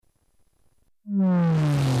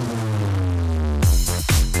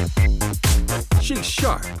She's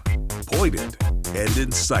sharp, pointed, and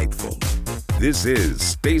insightful. This is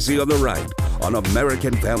Stacy on the Right on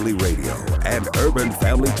American Family Radio and Urban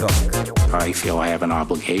Family Talk. I feel I have an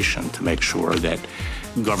obligation to make sure that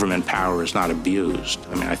government power is not abused.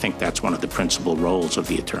 I mean, I think that's one of the principal roles of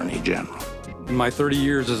the Attorney General. In my 30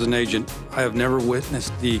 years as an agent, I have never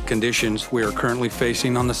witnessed the conditions we are currently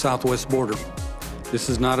facing on the southwest border. This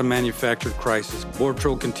is not a manufactured crisis. Border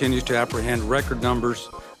Patrol continues to apprehend record numbers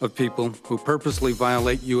of people who purposely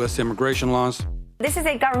violate U.S. immigration laws. This is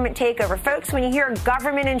a government takeover. Folks, when you hear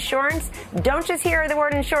government insurance, don't just hear the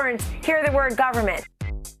word insurance, hear the word government.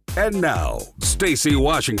 And now, Stacy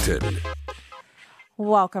Washington.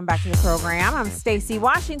 Welcome back to the program. I'm Stacy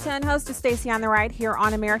Washington, host of Stacy on the Right here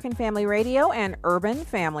on American Family Radio and Urban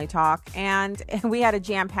Family Talk. And we had a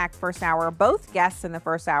jam-packed first hour, both guests in the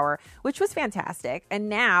first hour, which was fantastic. And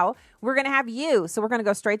now we're going to have you. So we're going to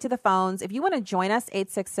go straight to the phones. If you want to join us,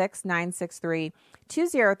 866-963-2037,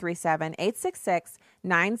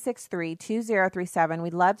 866-963-2037.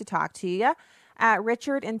 We'd love to talk to you.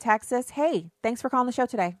 Richard in Texas, hey, thanks for calling the show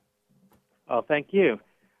today. Oh, thank you.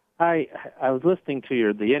 I was listening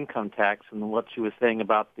to the income tax and what she was saying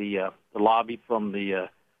about the lobby from the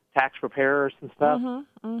tax preparers and stuff.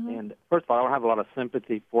 And first of all, I don't have a lot of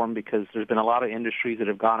sympathy for them because there's been a lot of industries that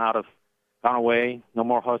have gone away. No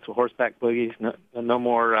more horseback boogies. No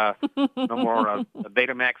more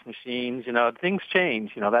Betamax machines. You know, things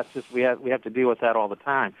change. You know, that's just we have to deal with that all the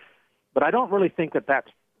time. But I don't really think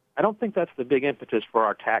that's the big impetus for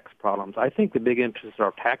our tax problems. I think the big impetus for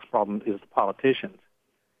our tax problem is the politicians.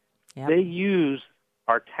 Yep. They use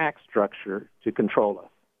our tax structure to control us.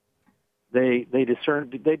 They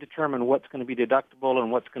determine what's going to be deductible and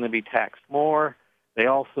what's going to be taxed more. They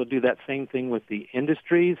also do that same thing with the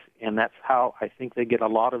industries, and that's how I think they get a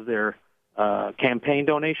lot of their campaign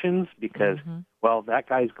donations because, well, that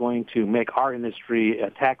guy's going to make our industry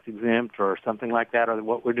tax exempt or something like that, or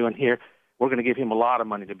what we're doing here, we're going to give him a lot of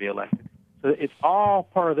money to be elected. So it's all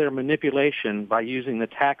part of their manipulation by using the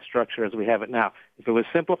tax structure as we have it now. If it was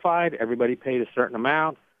simplified, everybody paid a certain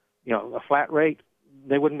amount, a flat rate,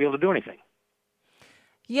 they wouldn't be able to do anything.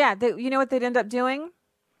 Yeah, you know what they'd end up doing?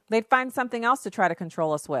 They'd find something else to try to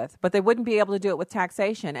control us with, but they wouldn't be able to do it with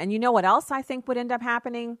taxation. And you know what else I think would end up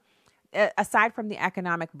happening? Aside from the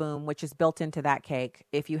economic boom, which is built into that cake,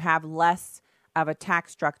 if you have less of a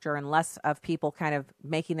tax structure and less of people kind of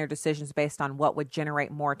making their decisions based on what would generate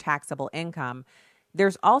more taxable income,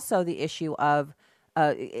 there's also the issue of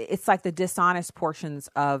it's like the dishonest portions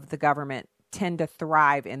of the government tend to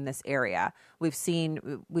thrive in this area. We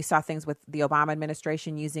saw things with the Obama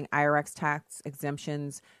administration using IRS tax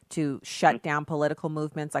exemptions to shut down political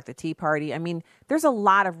movements like the Tea Party. I mean, there's a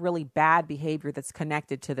lot of really bad behavior that's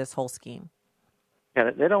connected to this whole scheme.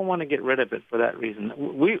 Yeah, they don't want to get rid of it for that reason.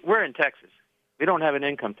 We're in Texas. We don't have an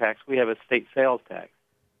income tax. We have a state sales tax.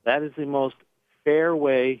 That is the most fair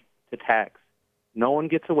way to tax. No one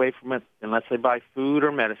gets away from it unless they buy food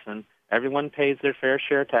or medicine. Everyone pays their fair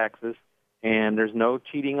share of taxes, and there's no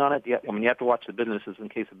cheating on it. I mean, you have to watch the businesses in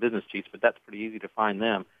case of business cheats, but that's pretty easy to find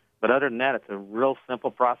them. But other than that, it's a real simple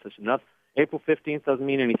process. April 15th doesn't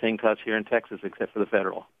mean anything to us here in Texas except for the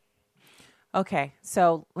federal. Okay,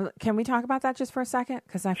 so can we talk about that just for a second?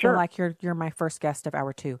 Because I feel like you're my first guest of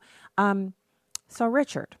hour two. So,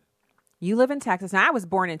 Richard, you live in Texas. Now, I was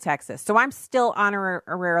born in Texas, so I'm still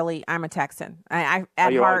honorarily, I'm a Texan. I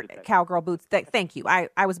at heart, cowgirl boots. Thank you. I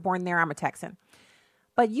was born there. I'm a Texan.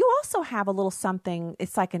 But you also have a little something.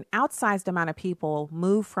 It's like an outsized amount of people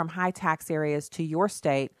move from high tax areas to your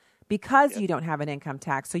state because you don't have an income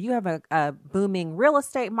tax. So you have a booming real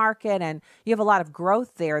estate market, and you have a lot of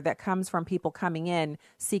growth there that comes from people coming in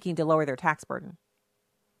seeking to lower their tax burden.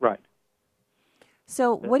 Right.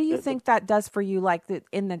 So what do you think that does for you, like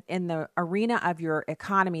in the arena of your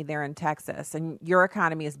economy there in Texas? And your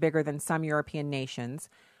economy is bigger than some European nations.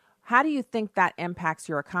 How do you think that impacts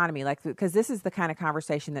your economy? Like, because this is the kind of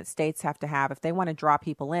conversation that states have to have. If they want to draw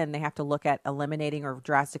people in, they have to look at eliminating or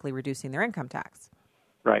drastically reducing their income tax.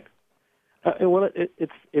 Right. Well,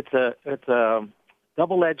 it's a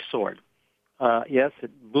double-edged sword. Yes,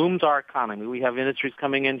 it booms our economy. We have industries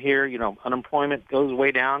coming in here. Unemployment goes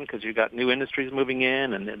way down because you've got new industries moving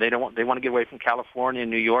in, and they want to get away from California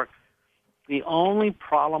and New York. The only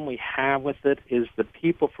problem we have with it is the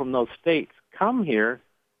people from those states come here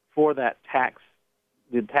for the tax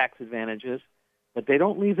advantages, but they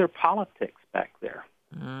don't leave their politics back there.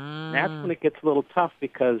 That's when it gets a little tough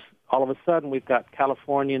because all of a sudden we've got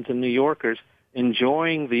Californians and New Yorkers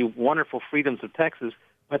enjoying the wonderful freedoms of Texas,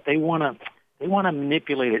 but they want to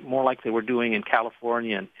manipulate it more like they were doing in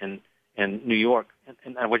California and in New York,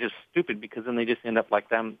 and which is stupid because then they just end up like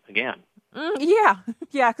them again. Yeah,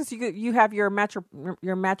 because you have your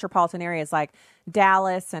metropolitan areas like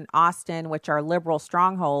Dallas and Austin, which are liberal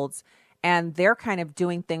strongholds, and they're kind of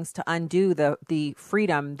doing things to undo the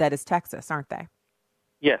freedom that is Texas, aren't they?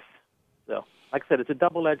 Yes. So, like I said, it's a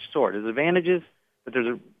double-edged sword. There's advantages, but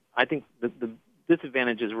I think the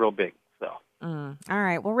disadvantage is real big. So. All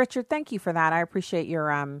right. Well, Richard, thank you for that. I appreciate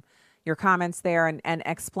your comments there and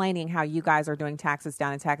explaining how you guys are doing taxes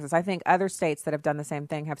down in Texas. I think other states that have done the same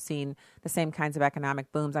thing have seen the same kinds of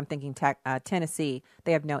economic booms. I'm thinking Tennessee,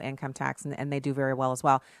 they have no income tax, and they do very well as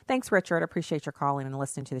well. Thanks, Richard. Appreciate your calling and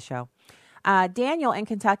listening to the show. Daniel in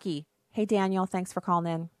Kentucky. Hey, Daniel, thanks for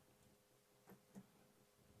calling in.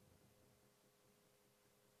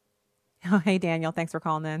 Oh, hey, Daniel, thanks for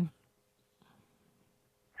calling in.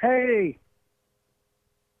 Hey.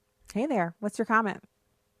 Hey there. What's your comment?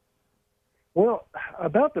 Well,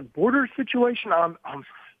 about the border situation,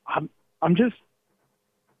 I'm just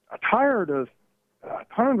tired of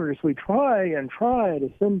Congress. We try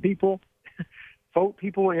to send people, vote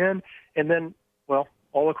people in, and then, well,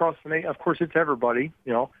 all across the nation. Of course, it's everybody.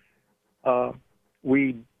 I'm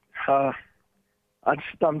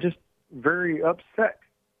just very upset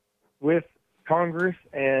with Congress,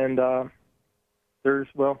 and there's,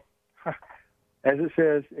 well, as it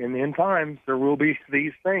says, in the end times, there will be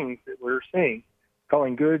these things that we're seeing,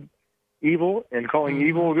 calling good evil and calling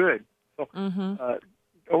evil good. So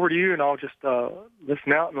over to you, and I'll just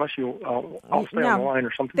listen out unless I'll stay on the line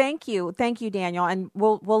or something. Thank you, Daniel, and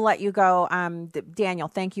we'll let you go. Daniel,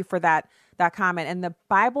 thank you for that comment. And the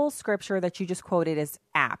Bible scripture that you just quoted is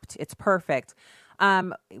apt. It's perfect.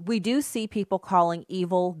 We do see people calling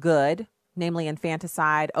evil good, namely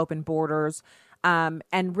infanticide, open borders,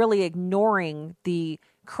 and really ignoring the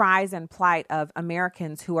cries and plight of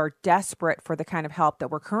Americans who are desperate for the kind of help that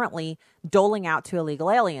we're currently doling out to illegal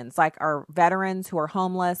aliens, like our veterans who are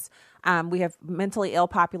homeless. We have mentally ill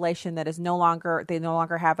population that is no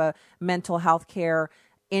longer have a mental health care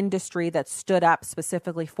industry that stood up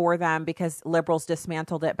specifically for them because liberals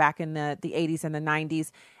dismantled it back in the 80s and the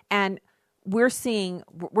 90s. And we're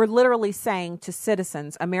literally saying to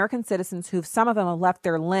citizens, American citizens, some of them have left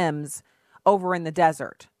their limbs over in the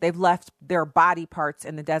desert. They've left their body parts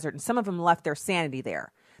in the desert, and some of them left their sanity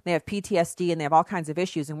there. They have PTSD and they have all kinds of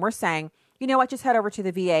issues. And we're saying, you know what, just head over to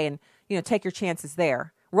the VA and, take your chances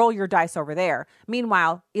there. Roll your dice over there.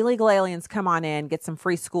 Meanwhile, illegal aliens come on in, get some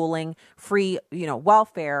free schooling, free,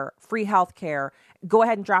 welfare, free health care. Go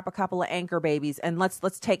ahead and drop a couple of anchor babies and let's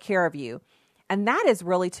take care of you. And that is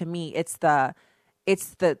really, to me, the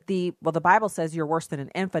Bible says you're worse than an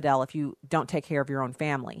infidel if you don't take care of your own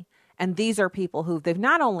family. And these are people they've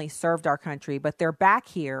not only served our country, but they're back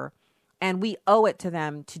here, and we owe it to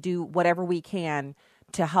them to do whatever we can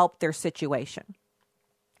to help their situation.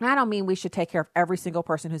 And I don't mean we should take care of every single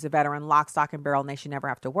person who's a veteran, lock, stock, and barrel, and they should never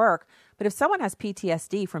have to work. But if someone has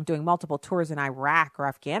PTSD from doing multiple tours in Iraq or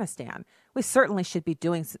Afghanistan, we certainly should be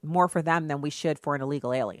doing more for them than we should for an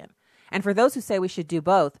illegal alien. And for those who say we should do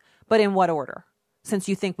both, but in what order? Since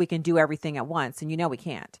you think we can do everything at once, and we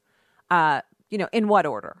can't. In what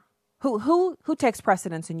order? Who takes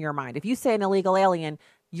precedence in your mind? If you say an illegal alien,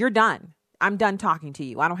 you're done. I'm done talking to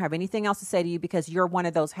you. I don't have anything else to say to you because you're one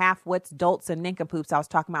of those half-wits, dolts, and nincompoops I was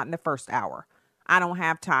talking about in the first hour. I don't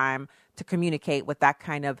have time to communicate with that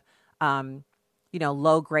kind of,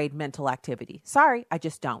 low-grade mental activity. Sorry, I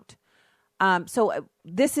just don't. So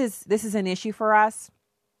this is an issue for us,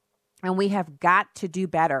 and we have got to do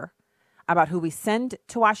better about who we send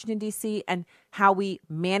to Washington, D.C., and how we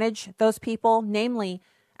manage those people. Namely,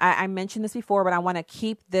 I mentioned this before, but I want to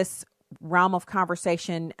keep this realm of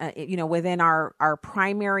conversation, within our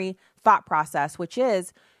primary thought process, which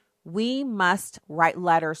is we must write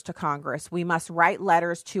letters to Congress. We must write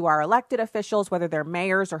letters to our elected officials, whether they're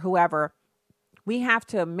mayors or whoever. We have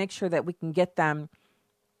to make sure that we can get them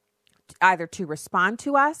either to respond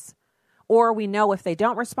to us, or we know if they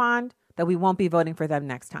don't respond that we won't be voting for them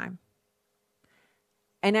next time.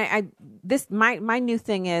 And my new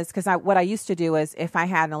thing is, because what I used to do is if I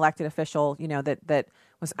had an elected official, that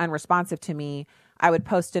was unresponsive to me, I would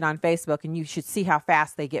post it on Facebook, and you should see how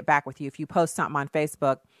fast they get back with you. If you post something on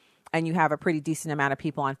Facebook and you have a pretty decent amount of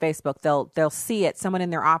people on Facebook, they'll see it. Someone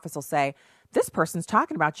in their office will say, this person's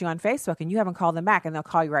talking about you on Facebook and you haven't called them back, and they'll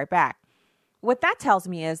call you right back. What that tells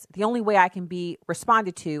me is the only way I can be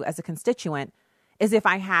responded to as a constituent is if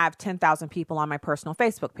I have 10,000 people on my personal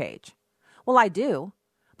Facebook page. Well, I do.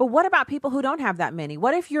 But what about people who don't have that many?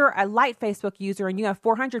 What if you're a light Facebook user and you have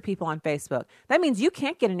 400 people on Facebook? That means you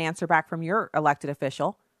can't get an answer back from your elected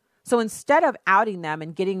official. So instead of outing them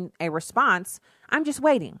and getting a response, I'm just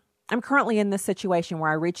waiting. I'm currently in this situation where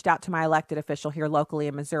I reached out to my elected official here locally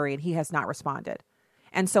in Missouri, and he has not responded.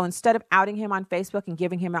 And so instead of outing him on Facebook and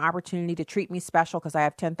giving him an opportunity to treat me special because I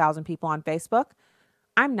have 10,000 people on Facebook,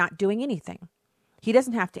 I'm not doing anything. He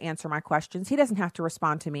doesn't have to answer my questions. He doesn't have to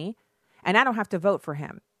respond to me, and I don't have to vote for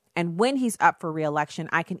him. And when he's up for re-election,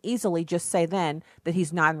 I can easily just say then that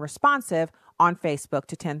he's non-responsive on Facebook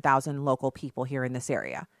to 10,000 local people here in this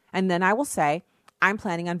area. And then I will say, I'm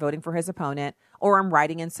planning on voting for his opponent, or I'm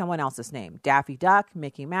writing in someone else's name, Daffy Duck,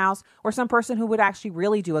 Mickey Mouse, or some person who would actually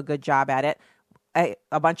really do a good job at it.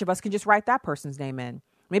 A bunch of us can just write that person's name in.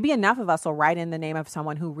 Maybe enough of us will write in the name of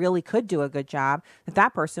someone who really could do a good job,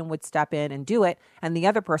 that person would step in and do it, and the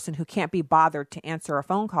other person who can't be bothered to answer a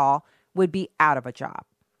phone call would be out of a job.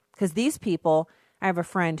 Because these people, I have a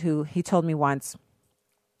friend who he told me once,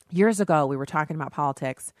 years ago, we were talking about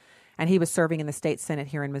politics, and he was serving in the state Senate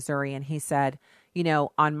here in Missouri, and he said, you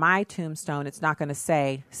know, on my tombstone, it's not going to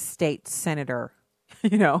say state senator,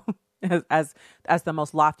 you know, as the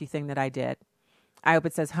most lofty thing that I did. I hope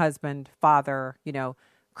it says husband, father, you know,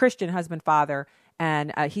 Christian husband, father.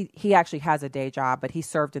 And he actually has a day job, but he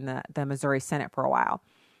served in the Missouri Senate for a while.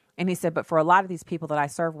 And he said, but for a lot of these people that I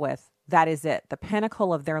serve with, that is it. The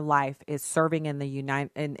pinnacle of their life is serving in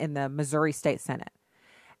the Missouri State Senate.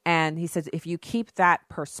 And he says, if you keep that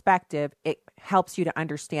perspective, it helps you to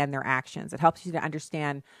understand their actions. It helps you to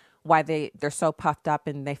understand why they're so puffed up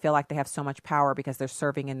and they feel like they have so much power because they're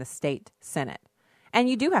serving in the state Senate. And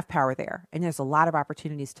you do have power there. And there's a lot of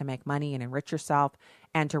opportunities to make money and enrich yourself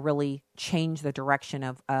and to really change the direction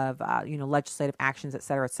of legislative actions, et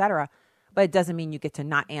cetera, et cetera. But it doesn't mean you get to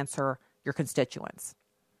not answer your constituents.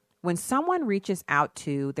 When someone reaches out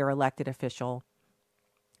to their elected official,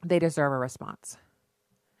 they deserve a response.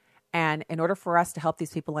 And in order for us to help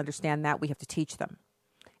these people understand that, we have to teach them.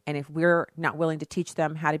 And if we're not willing to teach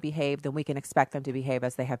them how to behave, then we can expect them to behave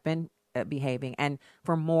as they have been behaving. And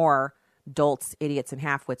for more dolts, idiots, and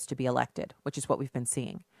halfwits to be elected, which is what we've been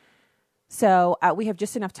seeing. So we have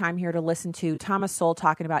just enough time here to listen to Thomas Sowell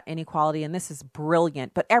talking about inequality, and this is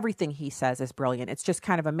brilliant, but everything he says is brilliant. It's just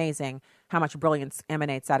kind of amazing how much brilliance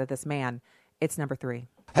emanates out of this man. It's number 3.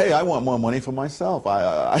 Hey, I want more money for myself,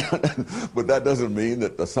 but that doesn't mean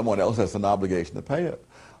that someone else has an obligation to pay it.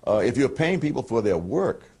 If you're paying people for their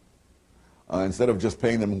work, instead of just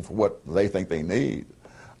paying them for what they think they need,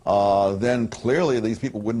 then clearly these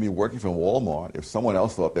people wouldn't be working for Walmart if someone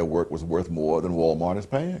else thought their work was worth more than Walmart is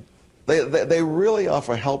paying. They really are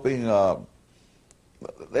for helping.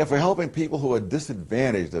 They're for helping people who are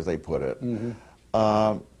disadvantaged, as they put it.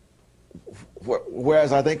 Mm-hmm.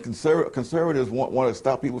 Whereas I think conservatives want to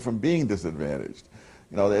stop people from being disadvantaged.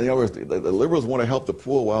 You know, the liberals want to help the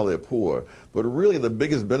poor while they're poor, but really the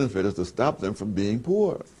biggest benefit is to stop them from being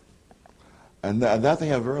poor, and that they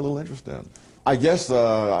have very little interest in. I guess the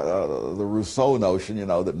Rousseau notion, you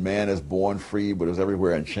know, that man is born free but is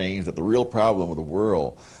everywhere in chains, that the real problem of the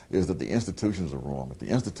world is that the institutions are wrong. If the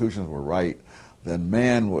institutions were right, then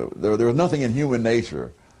there was nothing in human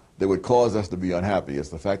nature that would cause us to be unhappy. It's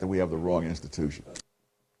the fact that we have the wrong institution.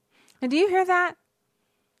 And do you hear that?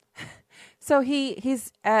 So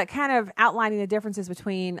he's kind of outlining the differences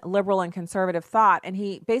between liberal and conservative thought, and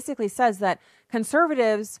he basically says that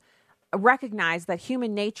conservatives recognize that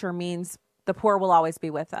human nature means the poor will always be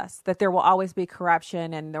with us, that there will always be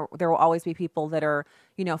corruption, and there will always be people that are,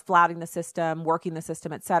 you know, flouting the system, working the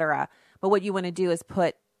system, et cetera. But what you want to do is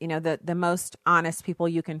put, you know, the most honest people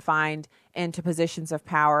you can find into positions of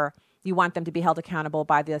power. You want them to be held accountable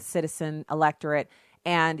by the citizen electorate,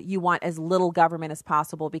 and you want as little government as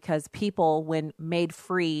possible, because people, when made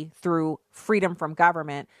free through freedom from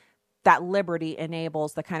government, that liberty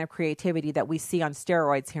enables the kind of creativity that we see on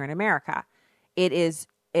steroids here in America. It is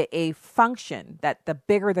a function that the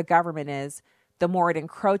bigger the government is, the more it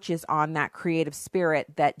encroaches on that creative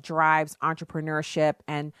spirit that drives entrepreneurship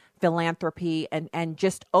and philanthropy and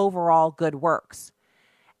just overall good works.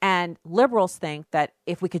 And liberals think that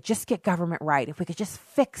if we could just get government right, if we could just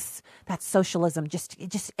fix that socialism, just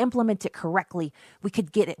implement it correctly, we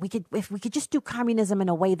could get it. If we could just do communism in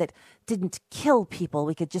a way that didn't kill people,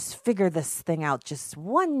 we could just figure this thing out. Just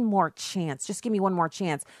one more chance. Just give me one more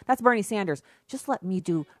chance. That's Bernie Sanders. Just let me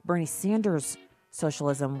do Bernie Sanders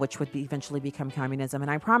socialism, which would eventually become communism. And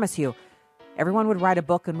I promise you, everyone would write a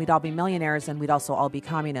book and we'd all be millionaires and we'd also all be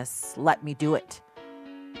communists. Let me do it.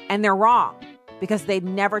 And they're wrong, because they've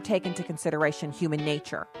never taken into consideration human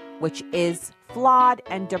nature, which is flawed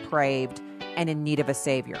and depraved and in need of a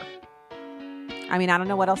savior. I mean, I don't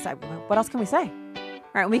know what else can we say?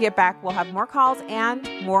 All right, when we get back, we'll have more calls and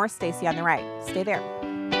more Stacey on the Right. Stay there.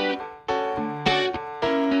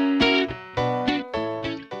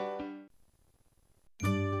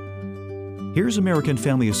 Here's American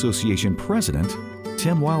Family Association President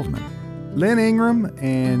Tim Wildman. Lynn Ingram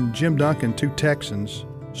and Jim Duncan, two Texans,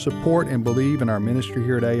 support and believe in our ministry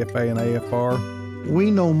here at AFA and AFR.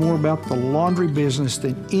 We know more about the laundry business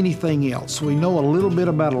than anything else. We know a little bit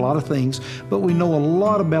about a lot of things, but we know a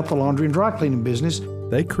lot about the laundry and dry cleaning business.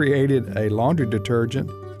 They created a laundry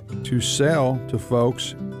detergent to sell to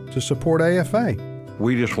folks to support AFA.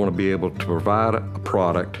 We just want to be able to provide a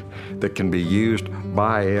product that can be used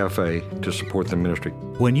by AFA to support the ministry.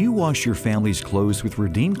 When you wash your family's clothes with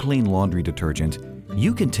Redeem Clean laundry detergent,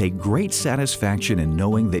 you can take great satisfaction in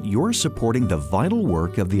knowing that you're supporting the vital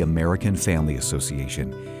work of the American Family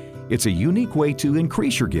Association. It's a unique way to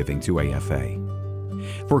increase your giving to AFA.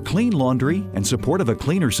 For clean laundry and support of a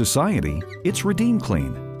cleaner society, it's Redeem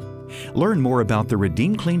Clean. Learn more about the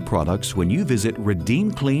Redeem Clean products when you visit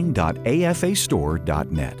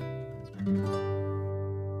redeemclean.afastore.net.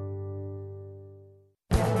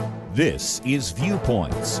 This is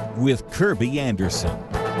Viewpoints with Kirby Anderson.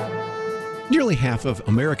 Nearly half of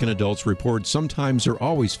American adults report sometimes or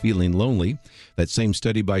always feeling lonely. That same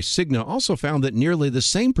study by Cigna also found that nearly the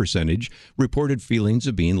same percentage reported feelings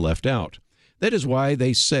of being left out. That is why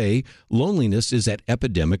they say loneliness is at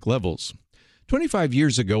epidemic levels. 25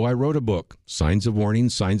 years ago, I wrote a book, Signs of Warning,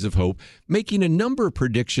 Signs of Hope, making a number of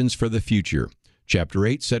predictions for the future. Chapter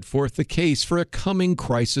 8 set forth the case for a coming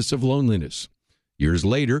crisis of loneliness. Years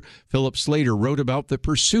later, Philip Slater wrote about the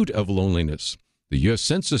pursuit of loneliness. The U.S.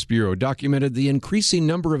 Census Bureau documented the increasing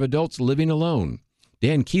number of adults living alone.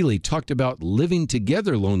 Dan Keeley talked about living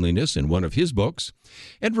together loneliness in one of his books.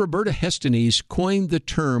 And Roberta Hestonese coined the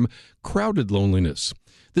term crowded loneliness.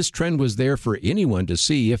 This trend was there for anyone to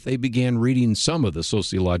see if they began reading some of the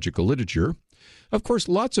sociological literature. Of course,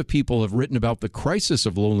 lots of people have written about the crisis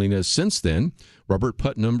of loneliness since then. Robert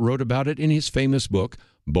Putnam wrote about it in his famous book,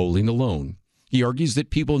 Bowling Alone. He argues that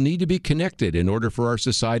people need to be connected in order for our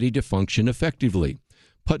society to function effectively.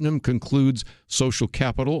 Putnam concludes social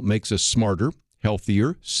capital makes us smarter,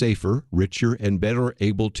 healthier, safer, richer, and better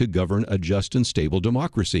able to govern a just and stable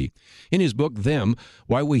democracy. In his book, Them,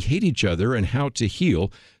 Why We Hate Each Other and How to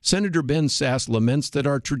Heal, Senator Ben Sasse laments that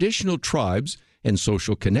our traditional tribes and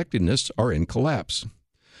social connectedness are in collapse.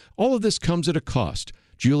 All of this comes at a cost.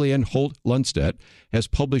 Julianne Holt Lundstedt has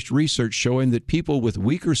published research showing that people with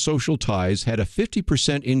weaker social ties had a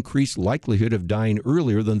 50% increased likelihood of dying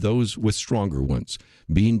earlier than those with stronger ones.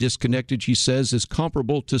 Being disconnected, she says, is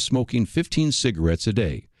comparable to smoking 15 cigarettes a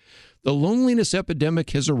day. The loneliness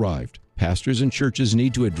epidemic has arrived. Pastors and churches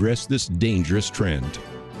need to address this dangerous trend.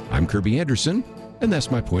 I'm Kirby Anderson, and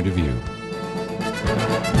that's my point of view.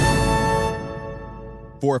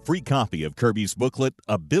 For a free copy of Kirby's booklet,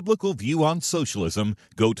 A Biblical View on Socialism,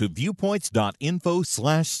 go to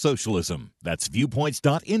viewpoints.info/socialism. That's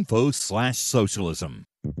viewpoints.info/socialism.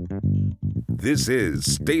 This is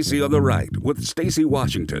Stacy on the Right with Stacy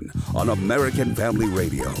Washington on American Family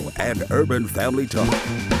Radio and Urban Family Talk.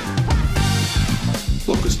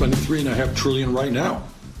 Look, we're spending $3.5 trillion right now.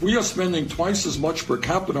 We are spending twice as much per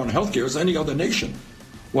capita on healthcare as any other nation.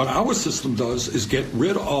 What our system does is get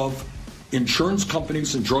rid of insurance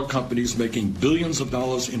companies and drug companies making billions of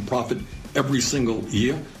dollars in profit every single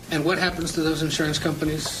year. And what happens to those insurance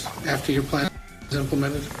companies after your plan is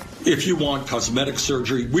implemented? If you want cosmetic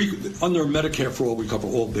surgery, under Medicare for All, we cover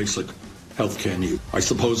all basic health care needs. I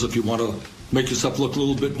suppose if you want to make yourself look a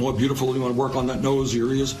little bit more beautiful, you want to work on that nose,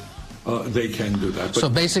 your ears, they can do that. But so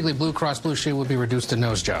basically Blue Cross Blue Shield would be reduced to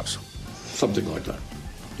nose jobs? Something like that,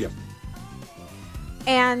 yeah.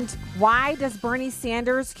 And why does Bernie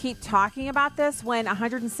Sanders keep talking about this when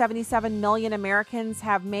 177 million Americans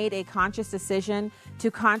have made a conscious decision to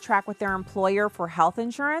contract with their employer for health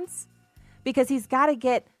insurance? Because he's got to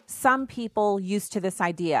get some people used to this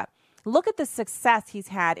idea. Look at the success he's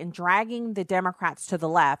had in dragging the Democrats to the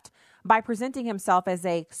left by presenting himself as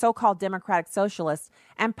a so-called democratic socialist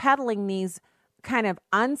and peddling these kind of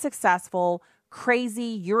unsuccessful, crazy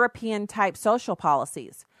European-type social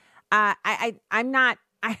policies. Honestly,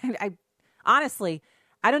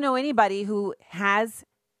 I don't know anybody who has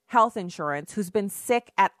health insurance who's been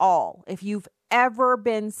sick at all. If you've ever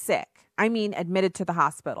been sick, I mean, admitted to the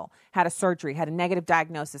hospital, had a surgery, had a negative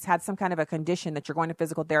diagnosis, had some kind of a condition that you're going to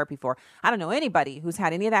physical therapy for. I don't know anybody who's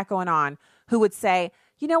had any of that going on who would say,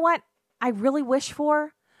 you know what I really wish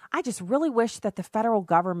for? I just really wish that the federal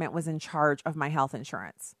government was in charge of my health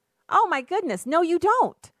insurance. Oh my goodness. No, you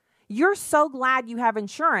don't. You're so glad you have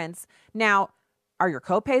insurance. Now, are your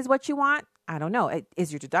copays what you want? I don't know.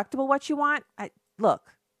 Is your deductible what you want?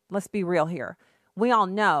 Look, let's be real here. We all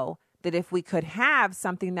know that if we could have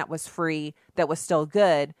something that was free, that was still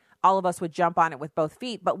good, all of us would jump on it with both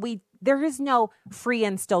feet. But there is no free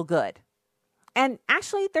and still good. And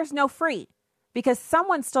actually, there's no free, because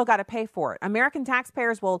someone's still got to pay for it. American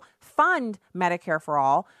taxpayers will fund Medicare for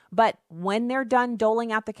all, but when they're done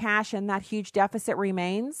doling out the cash and that huge deficit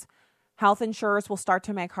remains, health insurers will start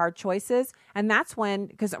to make hard choices. And that's when,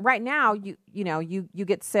 because right now, you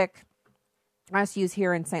get sick. I just use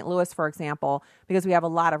here in St. Louis, for example, because we have a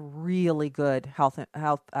lot of really good health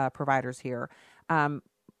providers here.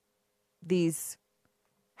 These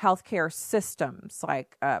healthcare systems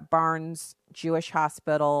like Barnes Jewish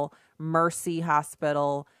Hospital, Mercy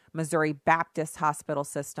Hospital, Missouri Baptist Hospital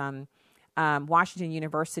System, Washington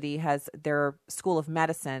University has their School of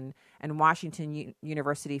Medicine, and Washington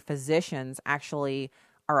University physicians actually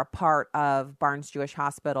are a part of Barnes Jewish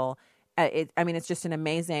Hospital. It's just an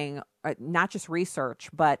amazing, not just research,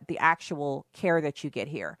 but the actual care that you get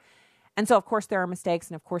here. And so, of course, there are mistakes,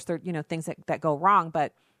 and of course, there are things that go wrong.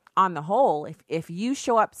 But on the whole, if you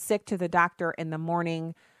show up sick to the doctor in the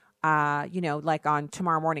morning, like on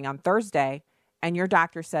tomorrow morning on Thursday, and your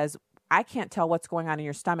doctor says, I can't tell what's going on in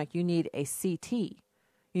your stomach, you need a CT.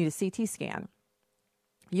 You need a CT scan.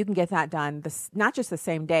 You can get that done not just the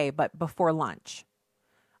same day, but before lunch.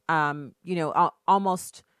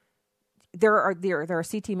 Almost. There are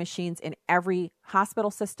CT machines in every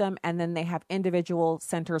hospital system, and then they have individual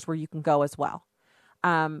centers where you can go as well.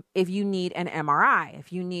 If you need an MRI,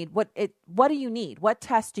 if you need what do you need? What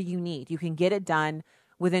test do you need? You can get it done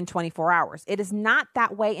within 24 hours. It is not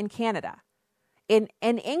that way in Canada. In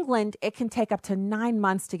England, it can take up to 9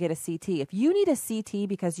 months to get a CT. If you need a CT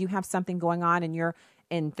because you have something going on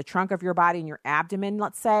in the trunk of your body, in your abdomen,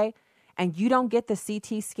 let's say, and you don't get the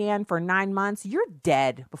CT scan for 9 months, you're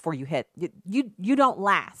dead before you hit. You don't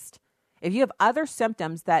last. If you have other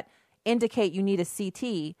symptoms that indicate you need a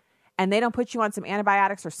CT and they don't put you on some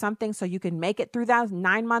antibiotics or something so you can make it through that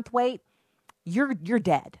 9-month wait, you're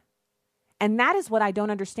dead. And that is what I don't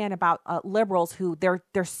understand about liberals who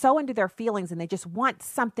they're so into their feelings and they just want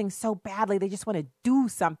something so badly. They just want to do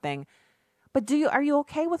something. But are you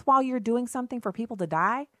okay with while you're doing something for people to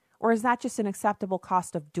die? Or is that just an acceptable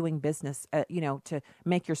cost of doing business, to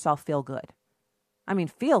make yourself feel good? I mean,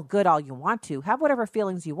 feel good all you want to. Have whatever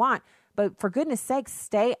feelings you want. But for goodness sake,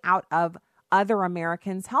 stay out of other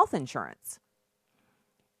Americans' health insurance.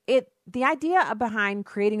 The idea behind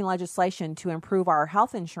creating legislation to improve our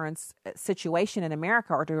health insurance situation in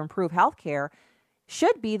America or to improve health care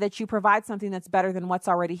should be that you provide something that's better than what's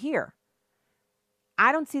already here.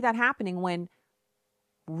 I don't see that happening when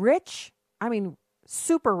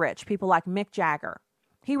super rich people like Mick Jagger.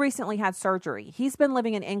 He recently had surgery. He's been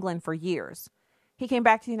living in England for years. He came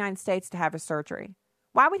back to the United States to have his surgery.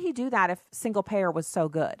 Why would he do that if single payer was so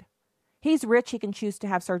good? He's rich. He can choose to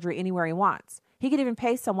have surgery anywhere he wants. He could even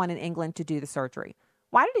pay someone in England to do the surgery.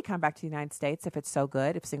 Why did he come back to the United States if it's so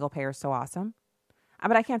good, if single payer is so awesome?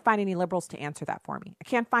 But I can't find any liberals to answer that for me. I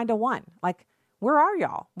can't find a one. Like, where are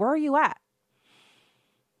y'all? Where are you at?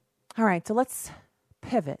 All right, so let's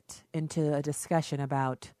pivot into a discussion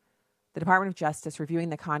about the Department of Justice reviewing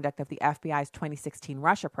the conduct of the FBI's 2016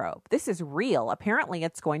 Russia probe. This is real. Apparently,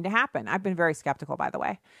 it's going to happen. I've been very skeptical, by the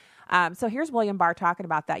way. So here's William Barr talking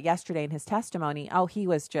about that yesterday in his testimony. Oh, he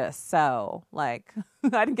was just so, I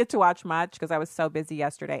didn't get to watch much because I was so busy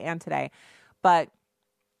yesterday and today. But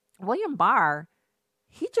William Barr,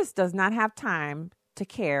 he just does not have time to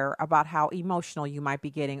care about how emotional you might be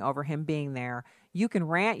getting over him being there. You can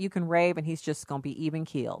rant, you can rave, and he's just going to be even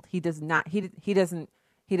keeled. He does not. He doesn't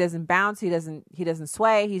bounce. He doesn't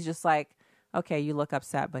sway. He's just like, okay, you look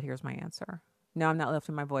upset, but here's my answer. No, I'm not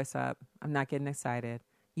lifting my voice up. I'm not getting excited.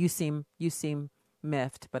 You seem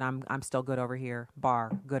miffed, but I'm still good over here.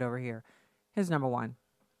 Barr, good over here. Here's number one.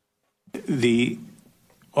 The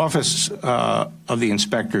Office of the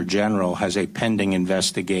Inspector General has a pending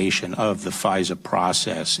investigation of the FISA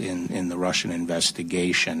process in the Russian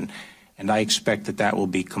investigation, and I expect that will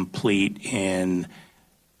be complete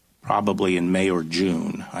probably in May or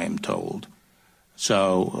June, I am told.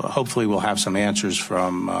 So hopefully we'll have some answers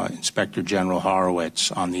from Inspector General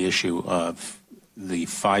Horowitz on the issue of the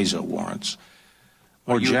FISA warrants.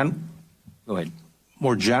 Go ahead.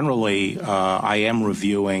 More generally, I am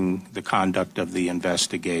reviewing the conduct of the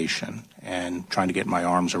investigation and trying to get my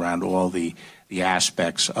arms around all the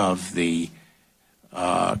aspects of the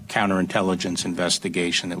counterintelligence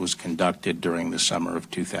investigation that was conducted during the summer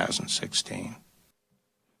of 2016.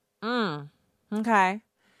 Okay.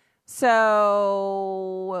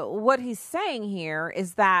 So what he's saying here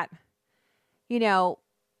is that,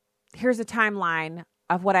 here's a timeline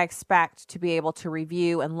of what I expect to be able to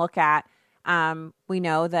review and look at. We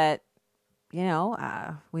know that,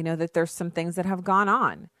 there's some things that have gone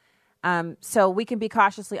on. So we can be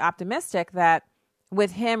cautiously optimistic that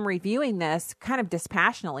with him reviewing this kind of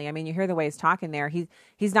dispassionately. I mean, you hear the way he's talking there.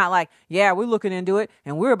 He's not like, yeah, we're looking into it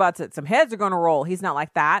and we're about to, some heads are going to roll. He's not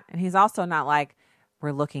like that. And he's also not like,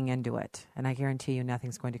 we're looking into it, and I guarantee you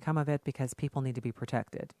nothing's going to come of it because people need to be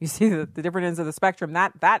protected. You see the different ends of the spectrum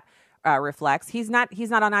that reflects. He's not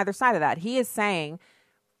on either side of that. He is saying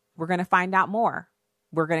we're going to find out more.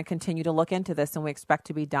 We're going to continue to look into this, and we expect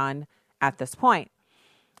to be done at this point.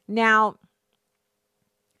 Now,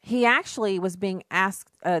 he actually was being asked,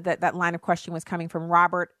 that line of question was coming from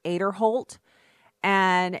Robert Aderholt,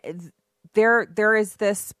 and there is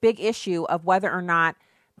this big issue of whether or not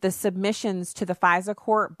the submissions to the FISA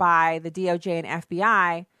court by the DOJ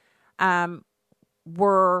and FBI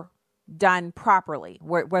were done properly,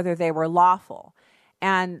 whether they were lawful.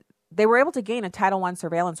 And they were able to gain a Title I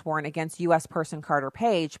surveillance warrant against U.S. person Carter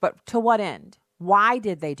Page, but to what end? Why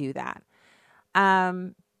did they do that?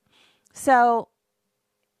 So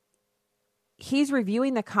he's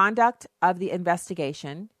reviewing the conduct of the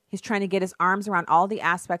investigation. He's trying to get his arms around all the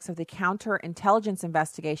aspects of the counterintelligence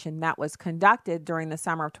investigation that was conducted during the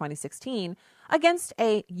summer of 2016 against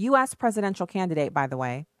a U.S. presidential candidate, by the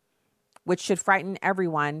way, which should frighten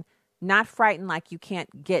everyone. Not frighten like you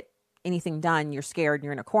can't get anything done, you're scared,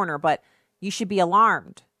 you're in a corner, but you should be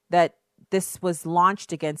alarmed that this was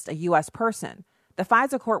launched against a U.S. person. The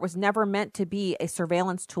FISA court was never meant to be a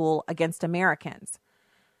surveillance tool against Americans.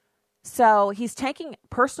 So he's taking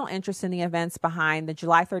personal interest in the events behind the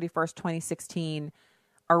July 31st, 2016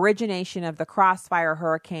 origination of the Crossfire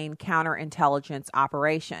Hurricane counterintelligence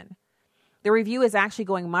operation. The review is actually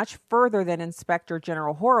going much further than Inspector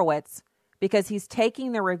General Horowitz because he's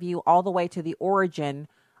taking the review all the way to the origin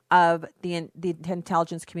of the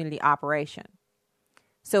intelligence community operation.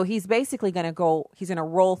 So he's basically going to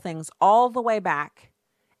roll things all the way back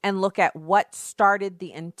and look at what started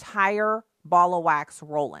the entire ball of wax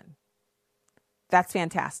rolling. That's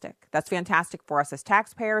fantastic. That's fantastic for us as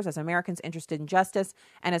taxpayers, as Americans interested in justice,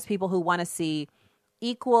 and as people who want to see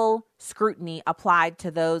equal scrutiny applied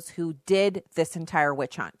to those who did this entire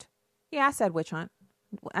witch hunt. Yeah, I said witch hunt.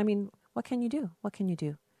 I mean, what can you do? What can you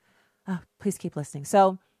do? Please keep listening.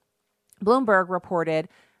 So Bloomberg reported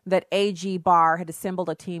that AG Barr had assembled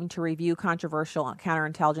a team to review controversial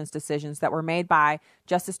counterintelligence decisions that were made by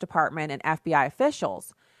Justice Department and FBI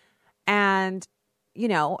officials. And,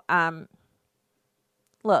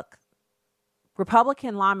 look,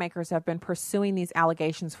 Republican lawmakers have been pursuing these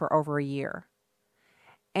allegations for over a year.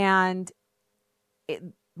 And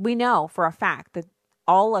we know for a fact that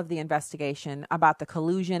all of the investigation about the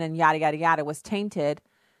collusion and yada, yada, yada was tainted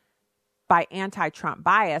by anti-Trump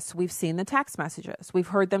bias. We've seen the text messages. We've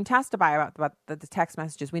heard them testify about the text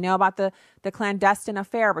messages. We know about the clandestine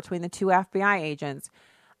affair between the two FBI agents.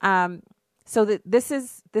 So that this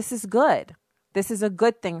is good. This is a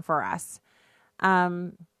good thing for us.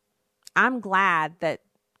 I'm glad that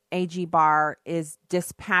AG Barr is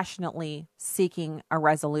dispassionately seeking a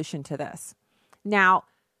resolution to this. Now,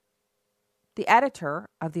 the editor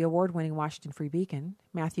of the award-winning Washington Free Beacon,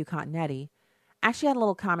 Matthew Continetti, actually had a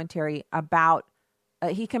little commentary about,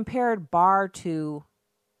 he compared Barr to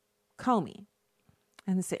Comey.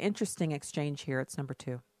 And it's an interesting exchange here. It's number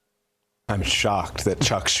 2. I'm shocked that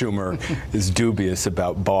Chuck Schumer is dubious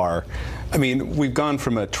about Barr. I mean, we've gone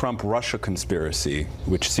from a Trump-Russia conspiracy,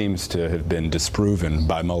 which seems to have been disproven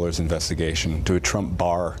by Mueller's investigation, to a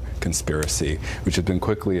Trump-Barr conspiracy, which has been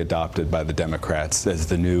quickly adopted by the Democrats as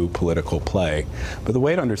the new political play. But the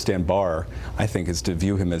way to understand Barr, I think, is to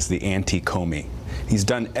view him as the anti-Comey. He's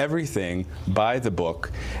done everything by the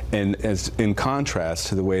book, and as in contrast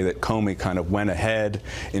to the way that Comey kind of went ahead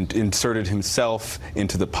and inserted himself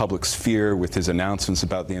into the public sphere with his announcements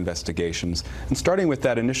about the investigations. And starting with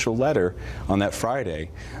that initial letter on that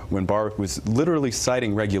Friday, when Barr was literally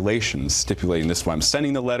citing regulations stipulating this is why I'm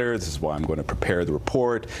sending the letter, this is why I'm going to prepare the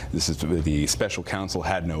report, this is the special counsel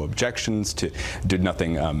had no objections, did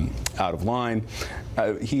nothing out of line.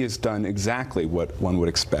 He has done exactly what one would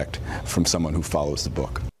expect from someone who follows the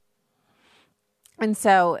book. And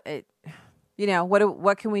so,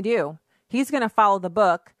 what can we do? He's going to follow the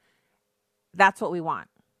book. That's what we want.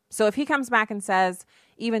 So if he comes back and says,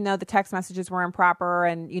 even though the text messages were improper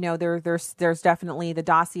and, there's definitely the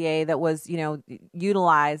dossier that was,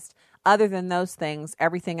 utilized, other than those things,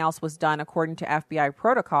 everything else was done according to FBI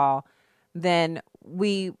protocol, then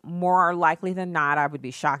we more likely than not, I would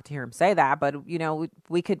be shocked to hear him say that, but,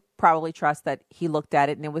 we could probably trust that he looked at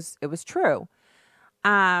it and it was true.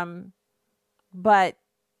 But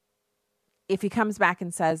if he comes back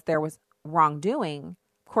and says there was wrongdoing,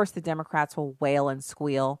 of course the Democrats will wail and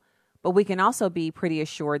squeal, but we can also be pretty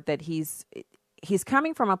assured that he's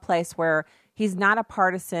coming from a place where he's not a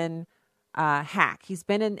partisan hack. He's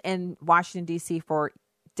been in Washington, D.C. for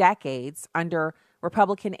decades under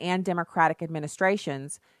Republican and Democratic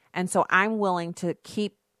administrations. And so I'm willing to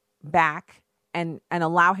keep back and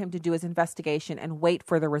allow him to do his investigation and wait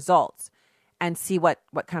for the results and see what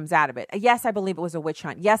comes out of it. Yes, I believe it was a witch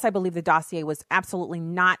hunt. Yes, I believe the dossier was absolutely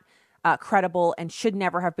not credible and should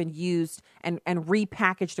never have been used and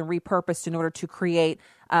repackaged and repurposed in order to create,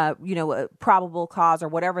 a probable cause or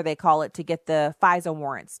whatever they call it to get the FISA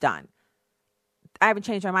warrants done. I haven't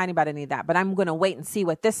changed my mind about any of that, but I'm going to wait and see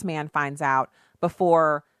what this man finds out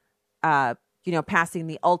before, passing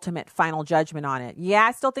the ultimate final judgment on it. Yeah,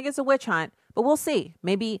 I still think it's a witch hunt, but we'll see.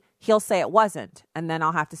 Maybe he'll say it wasn't, and then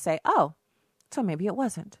I'll have to say, oh, so maybe it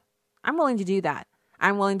wasn't. I'm willing to do that.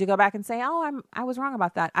 I'm willing to go back and say, oh, I was wrong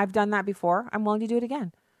about that. I've done that before. I'm willing to do it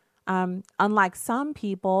again. Unlike some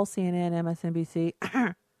people, CNN,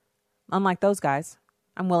 MSNBC, unlike those guys,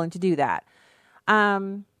 I'm willing to do that.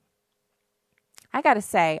 I got to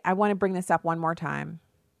say, I want to bring this up one more time.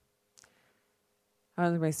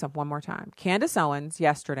 Candace Owens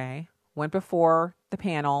yesterday went before the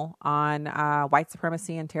panel on white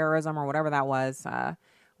supremacy and terrorism or whatever that was,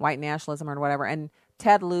 white nationalism or whatever. And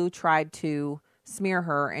Ted Lieu tried to smear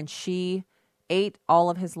her, and she ate all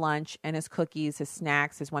of his lunch and his cookies, his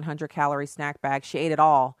snacks, his 100-calorie snack bag. She ate it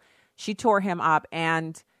all. She tore him up,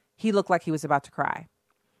 and he looked like he was about to cry.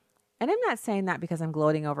 And I'm not saying that because I'm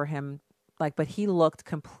gloating over him, but he looked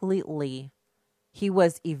he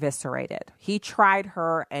was eviscerated. He tried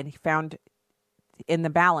her, and he found in the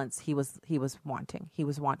balance he was wanting. He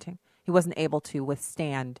wasn't able to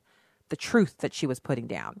withstand the truth that she was putting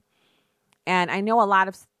down. And I know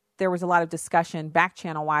there was a lot of discussion back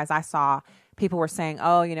channel wise. I saw people were saying,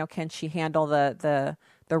 oh, can she handle the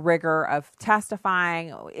rigor of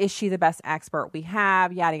testifying? Is she the best expert we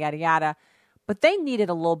have? Yada, yada, yada. But they needed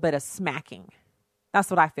a little bit of smacking. That's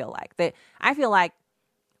what I feel like. I feel like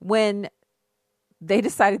when they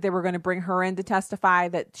decided they were going to bring her in to testify,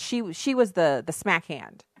 that she was the smack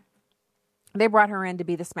hand. They brought her in to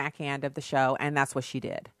be the smack hand of the show, and that's what she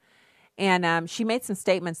did. And she made some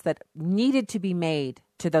statements that needed to be made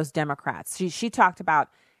to those Democrats. She talked about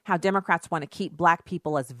how Democrats want to keep black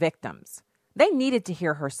people as victims. They needed to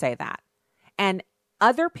hear her say that. And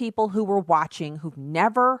other people who were watching, who've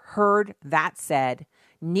never heard that said,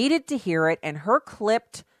 needed to hear it, and her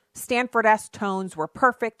clipped Stanford-esque tones were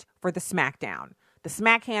perfect for the smackdown. The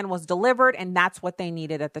smack hand was delivered, and that's what they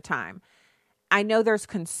needed at the time. I know there's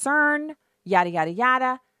concern, yada, yada,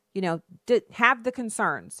 yada. Have the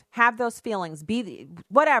concerns, have those feelings,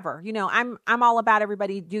 whatever. I'm all about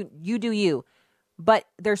everybody. You do you. But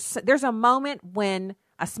there's a moment when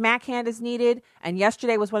a smack hand is needed, and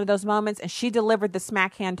yesterday was one of those moments, and she delivered the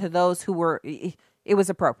smack hand to those who were. It was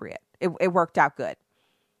appropriate. It worked out good.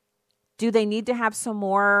 Do they need to have some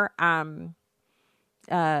more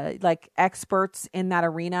experts in that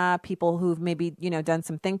arena, people who've maybe, done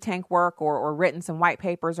some think tank work or written some white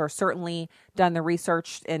papers or certainly done the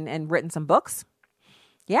research and written some books?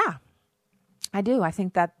 Yeah, I do. I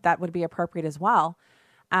think that would be appropriate as well.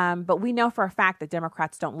 But we know for a fact that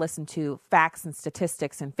Democrats don't listen to facts and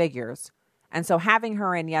statistics and figures. And so having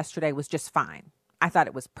her in yesterday was just fine. I thought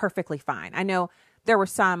it was perfectly fine. I know there were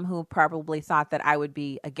some who probably thought that I would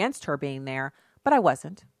be against her being there, but I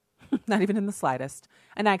wasn't. Not even in the slightest.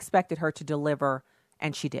 And I expected her to deliver,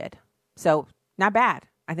 and she did. So not bad.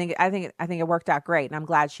 I think it worked out great, and I'm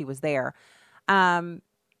glad she was there. So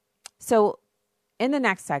in the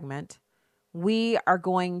next segment, we are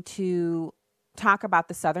going to talk about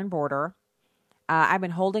the southern border. I've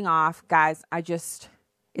been holding off, guys. It's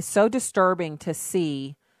so disturbing to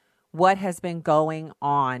see what has been going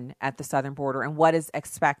on at the southern border and what is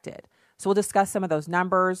expected. So we'll discuss some of those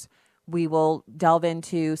numbers. We will delve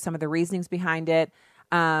into some of the reasonings behind it.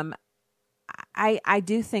 I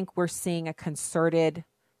do think we're seeing a concerted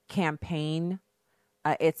campaign.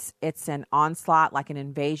 It's an onslaught, like an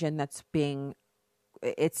invasion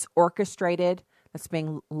it's orchestrated, that's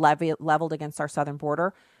being leveled against our southern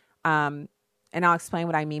border. And I'll explain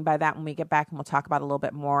what I mean by that when we get back, and we'll talk about it a little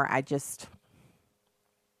bit more.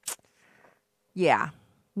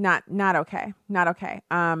 Not okay. Not okay.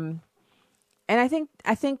 And I think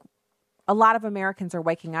a lot of Americans are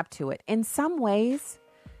waking up to it. In some ways,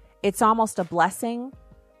 it's almost a blessing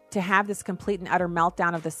to have this complete and utter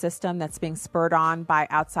meltdown of the system that's being spurred on by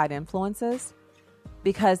outside influences,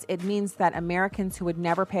 because it means that Americans who would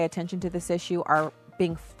never pay attention to this issue are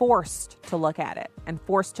being forced to look at it and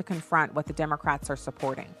forced to confront what the Democrats are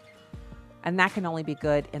supporting. And that can only be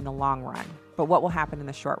good in the long run. But what will happen in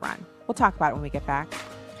the short run? We'll talk about it when we get back.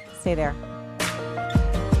 Stay there.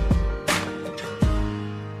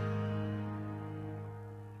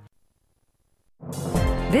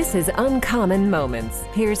 This is Uncommon Moments.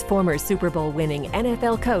 Here's former Super Bowl winning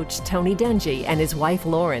NFL coach Tony Dungy and his wife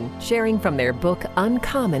Lauren sharing from their book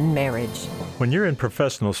Uncommon Marriage. When you're in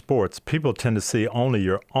professional sports, people tend to see only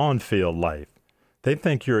your on-field life. They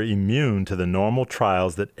think you're immune to the normal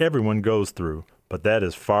trials that everyone goes through, but that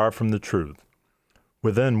is far from the truth.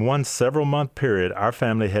 Within one several-month period, our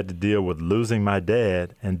family had to deal with losing my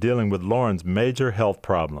dad and dealing with Lauren's major health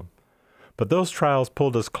problem. But those trials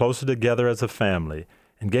pulled us closer together as a family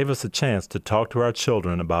and gave us a chance to talk to our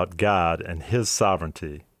children about God and His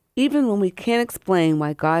sovereignty. Even when we can't explain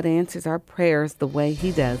why God answers our prayers the way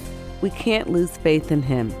He does, we can't lose faith in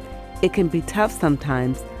Him. It can be tough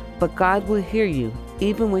sometimes, but God will hear you,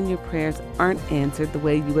 even when your prayers aren't answered the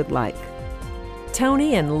way you would like.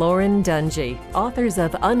 Tony and Lauren Dungy, authors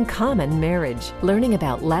of Uncommon Marriage, learning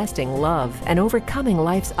about lasting love and overcoming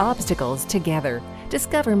life's obstacles together.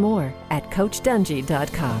 Discover more at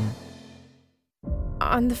CoachDungy.com.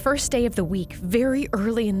 On the first day of the week, very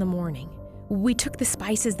early in the morning, we took the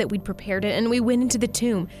spices that we'd prepared and we went into the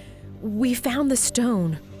tomb. We found the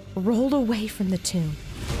stone rolled away from the tomb.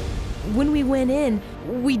 When we went in,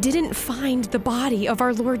 we didn't find the body of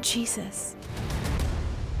our Lord Jesus.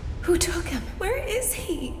 Who took him? Where is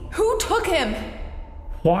he? Who took him?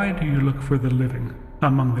 Why do you look for the living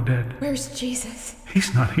among the dead? Where's Jesus?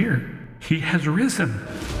 He's not here. He has risen.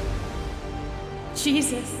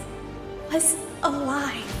 Jesus was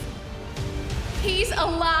alive. He's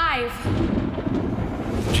alive.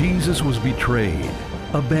 Jesus was betrayed,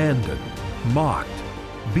 abandoned, mocked,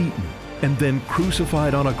 beaten, and then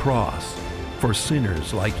crucified on a cross for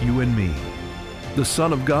sinners like you and me. The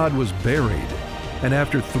Son of God was buried, and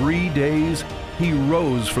after 3 days, He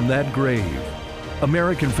rose from that grave.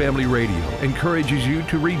 American Family Radio encourages you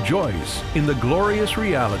to rejoice in the glorious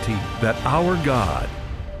reality that our God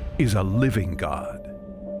is a living God.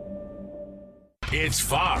 It's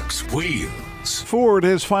Fox Wheels. Ford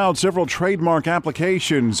has filed several trademark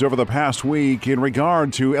applications over the past week in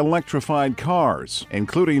regard to electrified cars,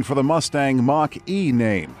 including for the Mustang Mach-E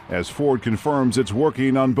name, as Ford confirms it's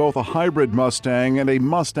working on both a hybrid Mustang and a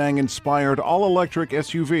Mustang-inspired all-electric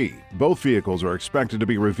SUV. Both vehicles are expected to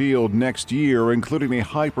be revealed next year, including a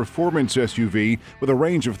high-performance SUV with a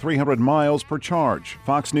range of 300 miles per charge.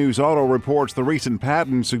 Fox News Auto reports the recent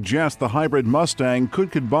patent suggests the hybrid Mustang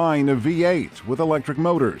could combine a V8 with electric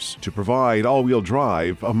motors to provide all-wheel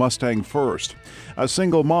drive, a Mustang first. A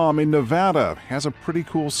single mom in Nevada has a pretty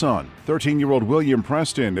cool son. 13-year-old William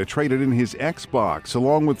Preston traded in his Xbox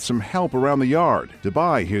along with some help around the yard to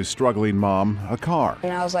buy his struggling mom a car.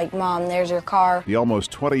 And I was like, Mom, there's your car. The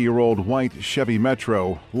almost 20-year-old white Chevy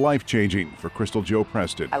Metro, life-changing for Crystal Jo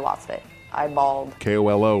Preston. I lost it. I bawled.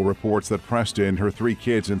 KOLO reports that Preston, her 3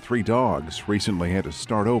 kids and 3 dogs, recently had to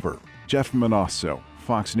start over. Jeff Manasso,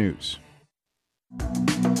 Fox News.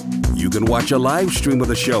 You can watch a live stream of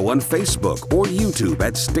the show on Facebook or YouTube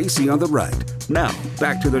at Stacy on the Right. Now,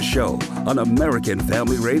 back to the show on American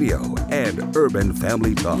Family Radio and Urban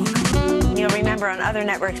Family Talk. You'll remember on other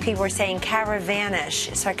networks, people were saying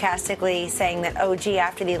caravanish, sarcastically saying that, oh, gee,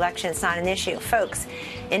 after the election, it's not an issue. Folks,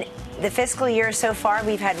 in the fiscal year so far,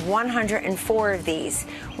 we've had 104 of these.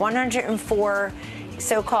 104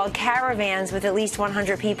 so-called caravans with at least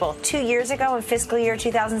 100 people. 2 years ago, in fiscal year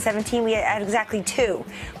 2017, we had exactly 2.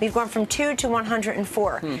 We've gone from 2 to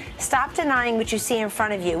 104. Stop denying what you see in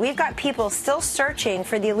front of you. We've got people still searching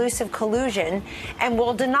for the elusive collusion and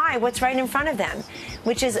will deny what's right in front of them,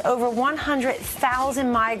 which is over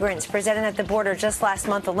 100,000 migrants presented at the border just last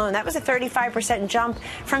month alone. That was a 35% jump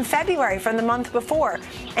from February, from the month before.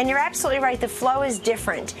 And you're absolutely right, the flow is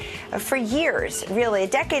different. For years, really, a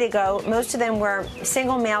decade ago, most of them were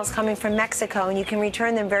single males coming from Mexico, and you can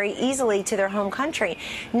return them very easily to their home country.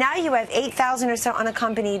 Now you have 8,000 or so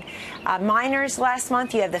unaccompanied minors last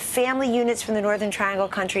month. You have the family units from the Northern Triangle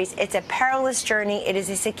countries. It's a perilous journey. It is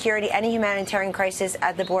a security and a humanitarian crisis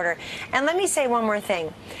at the border. And let me say one more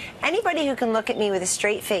thing. Anybody who can look at me with a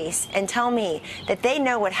straight face and tell me that they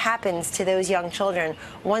know what happens to those young children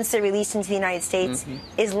once they're released into the United States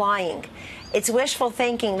is lying. It's wishful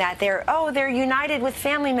thinking that they're united with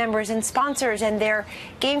family members and sponsors and they're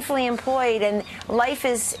gainfully employed and life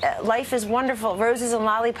is wonderful, roses and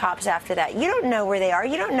lollipops after that. You don't know where they are.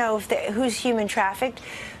 You don't know who's human trafficked,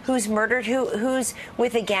 who's murdered, who's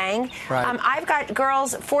with a gang. Right. I've got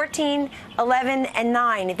girls 14, 11, and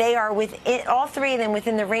 9. They are all 3 of them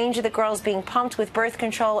within the range of the girls being pumped with birth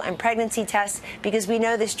control and pregnancy tests because we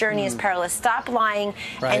know this journey is perilous. Stop lying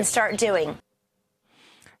and start doing.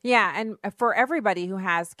 Yeah, and for everybody who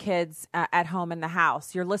has kids at home in the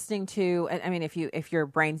house, you're listening to, I mean, if your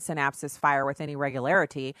brain synapses fire with any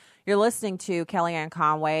regularity, you're listening to Kellyanne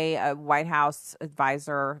Conway, a White House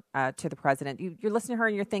advisor to the president. You're listening to her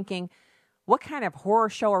and you're thinking, what kind of horror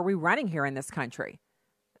show are we running here in this country?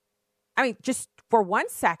 I mean, just for 1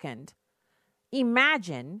 second,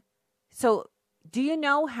 imagine. So do you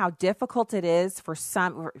know how difficult it is for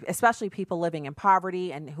some, especially people living in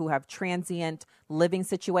poverty and who have transient living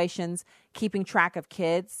situations, keeping track of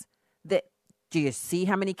kids? Do you see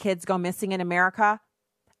how many kids go missing in America?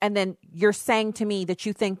 And then you're saying to me that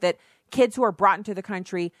you think that kids who are brought into the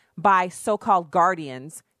country by so-called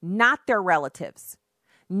guardians, not their relatives,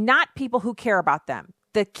 not people who care about them,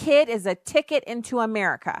 the kid is a ticket into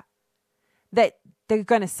America, that they're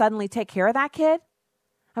going to suddenly take care of that kid?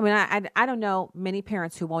 I mean, I don't know many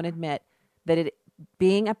parents who won't admit that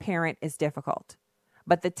being a parent is difficult.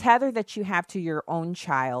 But the tether that you have to your own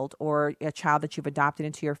child, or a child that you've adopted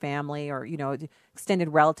into your family, or, extended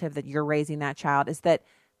relative that you're raising that child, is that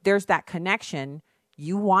there's that connection.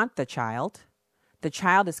 You want the child. The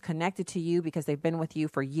child is connected to you because they've been with you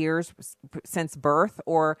for years, since birth,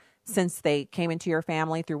 or since they came into your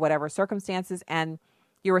family through whatever circumstances. And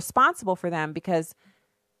you're responsible for them because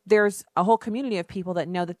there's a whole community of people that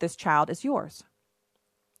know that this child is yours.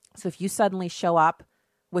 So if you suddenly show up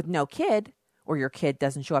with no kid, or your kid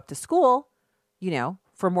doesn't show up to school,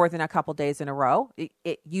 for more than a couple days in a row,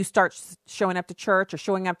 you start showing up to church or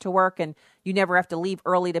showing up to work, and you never have to leave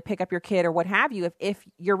early to pick up your kid or what have you. If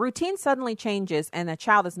your routine suddenly changes and a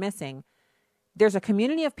child is missing, there's a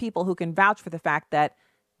community of people who can vouch for the fact that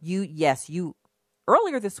you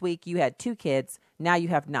earlier this week you had 2 kids, now you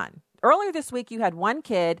have none. Earlier this week, you had 1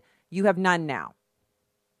 kid. You have none now.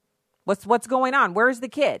 What's going on? Where's the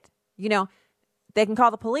kid? They can call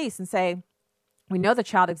the police and say, we know the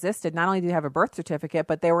child existed. Not only do you have a birth certificate,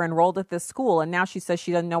 but they were enrolled at this school, and now she says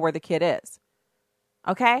she doesn't know where the kid is.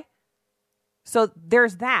 Okay? So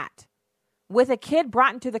there's that. With a kid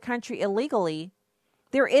brought into the country illegally,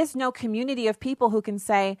 there is no community of people who can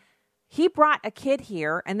say, he brought a kid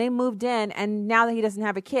here and they moved in, and now that he doesn't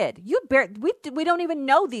have a kid. We don't even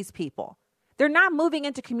know these people. They're not moving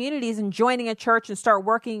into communities and joining a church and start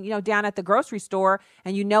working, down at the grocery store,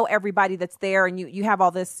 and everybody that's there, and you have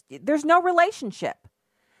all this. There's no relationship.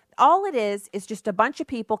 All it is just a bunch of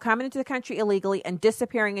people coming into the country illegally and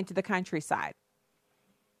disappearing into the countryside.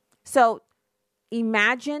 So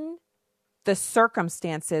imagine the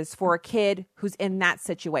circumstances for a kid who's in that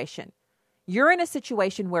situation. You're in a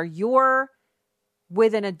situation where you're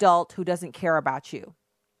with an adult who doesn't care about you.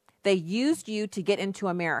 They used you to get into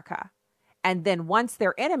America. And then once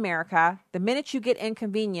they're in America, the minute you get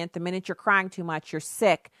inconvenient, the minute you're crying too much, you're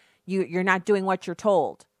sick, you're not doing what you're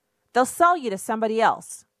told, they'll sell you to somebody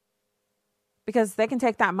else because they can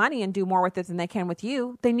take that money and do more with it than they can with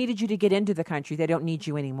you. They needed you to get into the country. They don't need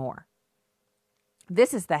you anymore.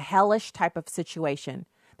 This is the hellish type of situation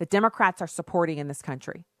that Democrats are supporting in this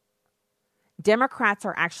country. Democrats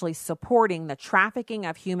are actually supporting the trafficking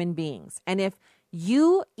of human beings. And if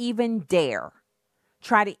you even dare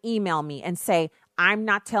try to email me and say, I'm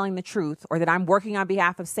not telling the truth, or that I'm working on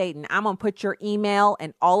behalf of Satan, I'm going to put your email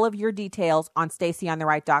and all of your details on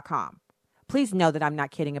StaceyOnTheRight.com. Please know that I'm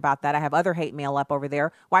not kidding about that. I have other hate mail up over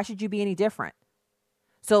there. Why should you be any different?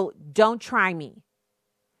 So don't try me.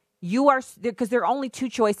 Because there are only 2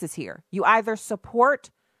 choices here. You either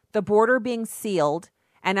support the border being sealed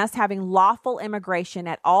and us having lawful immigration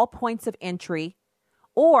at all points of entry,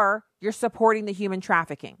 or you're supporting the human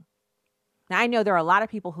trafficking. Now, I know there are a lot of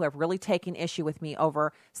people who have really taken issue with me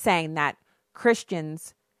over saying that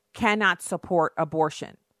Christians cannot support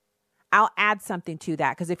abortion. I'll add something to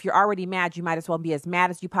that, because if you're already mad, you might as well be as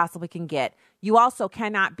mad as you possibly can get. You also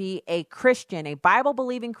cannot be a Christian, a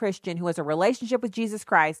Bible-believing Christian who has a relationship with Jesus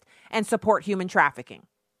Christ, and support human trafficking.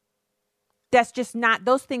 That's just not,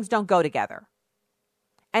 those things don't go together.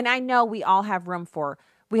 And I know we all have room for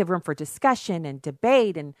discussion and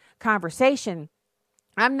debate and conversation.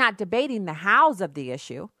 I'm not debating the hows of the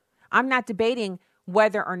issue. I'm not debating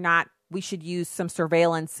whether or not we should use some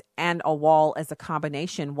surveillance and a wall as a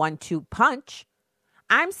combination 1-2 punch.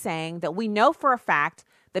 I'm saying that we know for a fact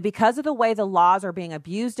that because of the way the laws are being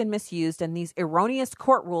abused and misused, and these erroneous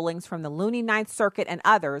court rulings from the loony Ninth Circuit and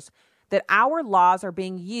others, that our laws are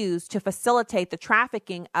being used to facilitate the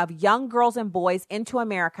trafficking of young girls and boys into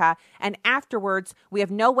America. And afterwards, we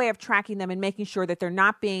have no way of tracking them and making sure that they're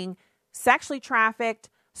not being sexually trafficked,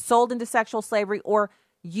 sold into sexual slavery, or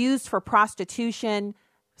used for prostitution,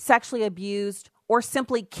 sexually abused, or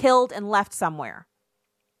simply killed and left somewhere.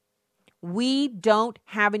 We don't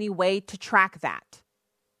have any way to track that.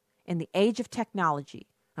 In the age of technology,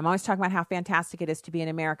 I'm always talking about how fantastic it is to be an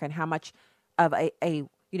American, how much of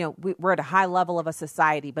we're at a high level of a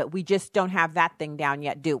society, but we just don't have that thing down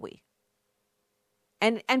yet, do we?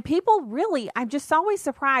 And people really, I'm just always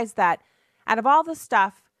surprised that out of all the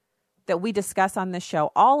stuff that we discuss on this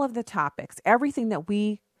show, all of the topics, everything that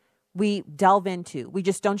we delve into, we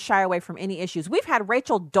just don't shy away from any issues. We've had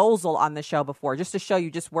Rachel Dolezal on the show before, just to show you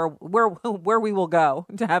just where we will go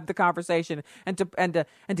to have the conversation and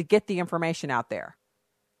to get the information out there.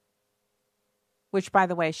 Which, by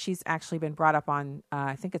the way, she's actually been brought up on,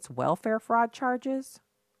 I think it's welfare fraud charges.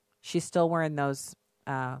 She's still wearing those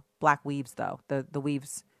black weaves, though, the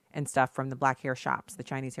weaves and stuff from the black hair shops, the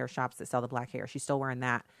Chinese hair shops that sell the black hair. She's still wearing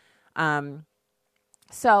that.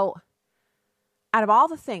 So out of all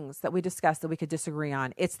the things that we discussed that we could disagree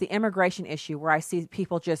on, it's the immigration issue where I see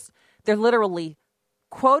people they're literally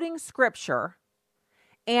quoting scripture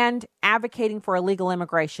and advocating for illegal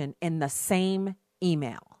immigration in the same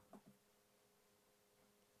email.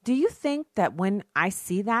 Do you think that when I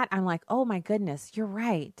see that, I'm like, oh my goodness, you're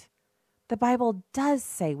right. The Bible does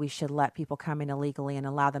say we should let people come in illegally and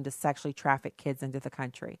allow them to sexually traffic kids into the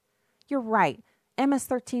country. You're right.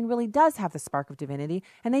 MS-13 really does have the spark of divinity,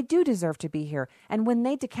 and they do deserve to be here. And when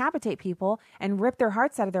they decapitate people and rip their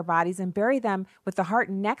hearts out of their bodies and bury them with the heart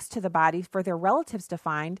next to the body for their relatives to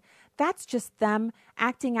find, that's just them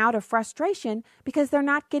acting out of frustration because they're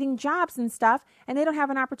not getting jobs and stuff, and they don't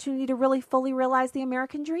have an opportunity to really fully realize the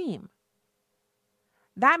American dream.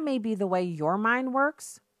 That may be the way your mind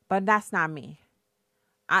works, but that's not me.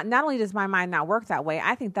 Not only does my mind not work that way,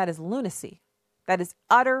 I think that is lunacy. That is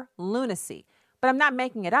utter lunacy. But I'm not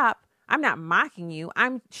making it up. I'm not mocking you.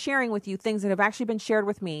 I'm sharing with you things that have actually been shared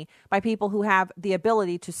with me by people who have the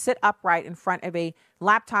ability to sit upright in front of a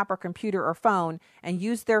laptop or computer or phone and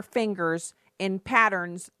use their fingers in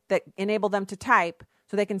patterns that enable them to type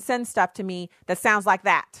so they can send stuff to me that sounds like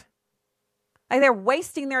that. Like they're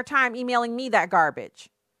wasting their time emailing me that garbage.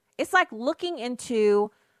 It's like looking into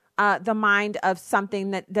the mind of something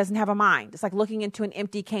that doesn't have a mind. It's like looking into an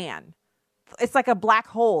empty can. It's like a black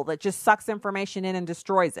hole that just sucks information in and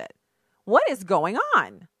destroys it. What is going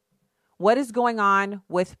on? What is going on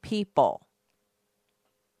with people?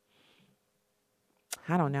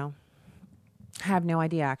 I don't know. I have no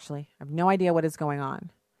idea, actually. I have no idea what is going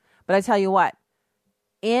on. But I tell you what,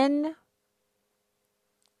 in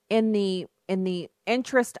the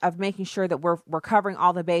interest of making sure that we're covering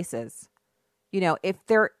all the bases, if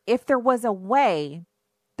there was a way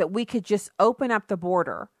that we could just open up the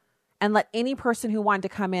border and let any person who wanted to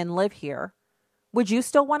come in live here, would you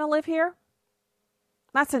still want to live here?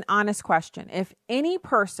 That's an honest question. If any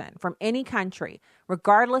person from any country,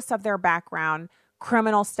 regardless of their background,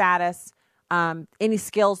 criminal status, any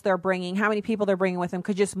skills they're bringing, how many people they're bringing with them,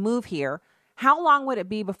 could just move here, how long would it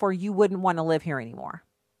be before you wouldn't want to live here anymore?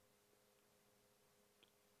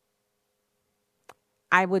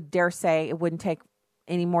 I would dare say it wouldn't take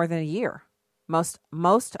any more than a year.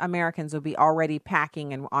 Most Americans would be already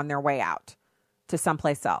packing and on their way out to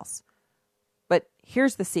someplace else. But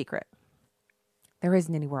here's the secret. There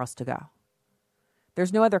isn't anywhere else to go.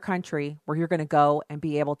 There's no other country where you're going to go and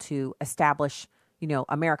be able to establish,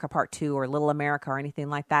 America Part 2 or Little America or anything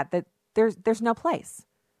like that. That there's no place.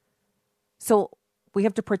 So we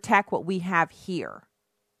have to protect what we have here.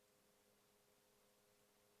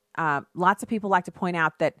 Lots of people like to point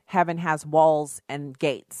out that heaven has walls and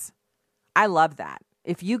gates. I love that.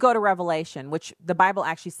 If you go to Revelation, which the Bible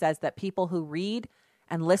actually says that people who read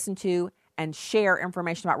and listen to and share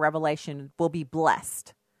information about Revelation will be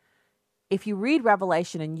blessed. If you read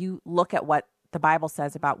Revelation and you look at what the Bible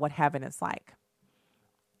says about what heaven is like,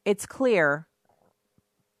 it's clear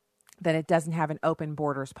that it doesn't have an open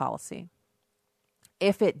borders policy.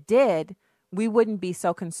 If it did, we wouldn't be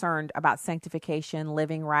so concerned about sanctification,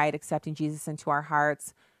 living right, accepting Jesus into our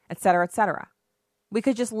hearts, et cetera, et cetera. We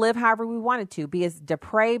could just live however we wanted to, be as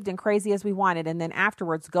depraved and crazy as we wanted, and then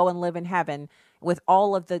afterwards go and live in heaven with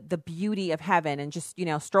all of the beauty of heaven and just,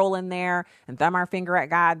 stroll in there and thumb our finger at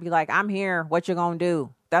God, be like, I'm here, what you gonna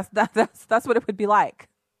do? That's what it would be like.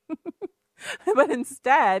 But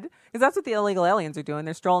instead, because that's what the illegal aliens are doing,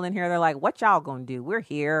 they're strolling in here, they're like, what y'all gonna do? We're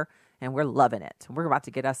here and we're loving it. We're about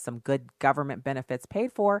to get us some good government benefits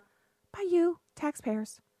paid for by you,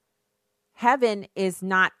 taxpayers. Heaven is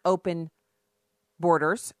not open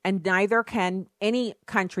borders, and neither can any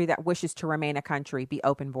country that wishes to remain a country be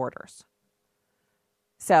open borders.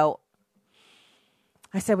 So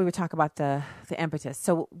I said we would talk about the impetus.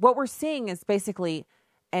 So what we're seeing is basically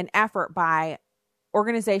an effort by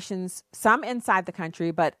organizations, some inside the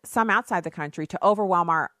country, but some outside the country, to overwhelm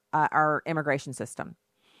our immigration system.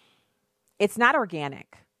 It's not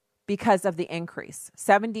organic. because of the increase.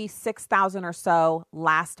 76,000 or so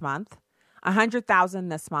last month, 100,000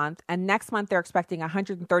 this month, and next month they're expecting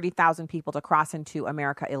 130,000 people to cross into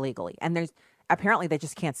America illegally. And apparently they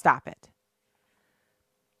just can't stop it.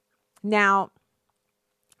 Now,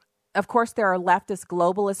 of course, there are leftist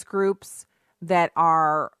globalist groups that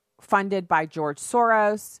are funded by George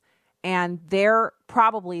Soros, and they're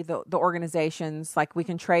probably the organizations, like we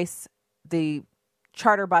can trace the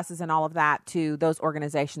charter buses and all of that to those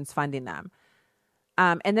organizations funding them.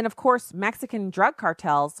 And then, of course, Mexican drug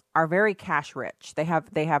cartels are very cash rich. They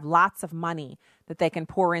have lots of money that they can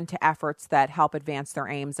pour into efforts that help advance their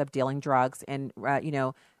aims of dealing drugs in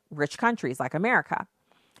rich countries like America.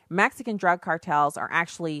 Mexican drug cartels are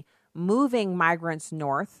actually moving migrants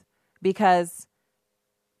north because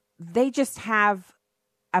they just have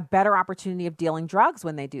a better opportunity of dealing drugs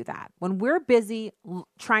when they do that. When we're busy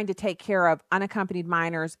trying to take care of unaccompanied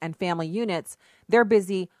minors and family units, they're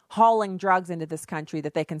busy hauling drugs into this country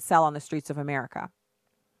that they can sell on the streets of America.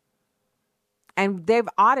 And they've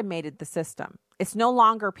automated the system. It's no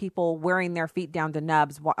longer people wearing their feet down to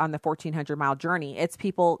nubs on the 1,400-mile journey. It's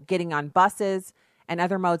people getting on buses and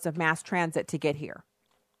other modes of mass transit to get here.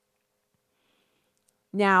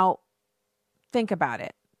 Now, think about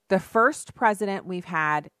it. The first president we've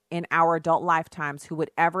had in our adult lifetimes who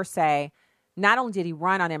would ever say, not only did he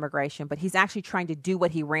run on immigration, but he's actually trying to do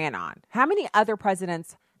what he ran on. How many other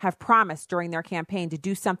presidents have promised during their campaign to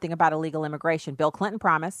do something about illegal immigration? Bill Clinton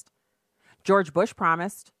promised. George Bush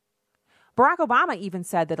promised. Barack Obama even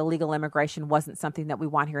said that illegal immigration wasn't something that we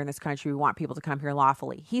want here in this country. We want people to come here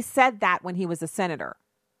lawfully. He said that when he was a senator.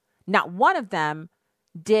 Not one of them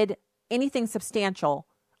did anything substantial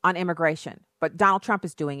on immigration, but Donald Trump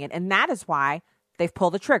is doing it, and that is why they've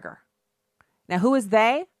pulled the trigger. Now, who is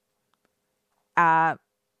they?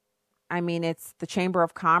 It's the Chamber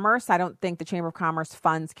of Commerce. I don't think the Chamber of Commerce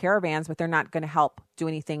funds caravans, but they're not going to help do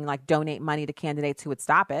anything like donate money to candidates who would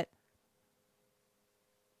stop it.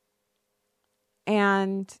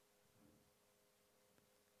 And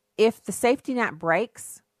if the safety net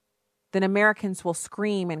breaks, then Americans will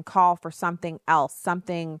scream and call for something else,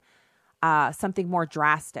 something more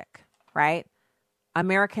drastic, right?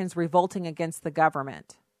 Americans revolting against the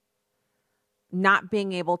government, not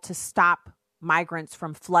being able to stop migrants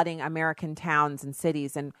from flooding American towns and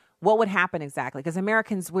cities. And what would happen exactly? Because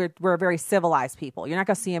Americans, we're a very civilized people. You're not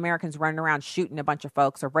going to see Americans running around shooting a bunch of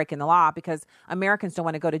folks or breaking the law, because Americans don't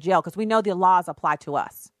want to go to jail, because we know the laws apply to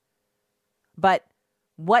us. But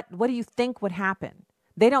what do you think would happen?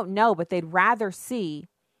 They don't know, but they'd rather see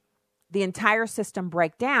the entire system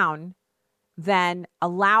break down than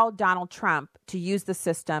allow Donald Trump to use the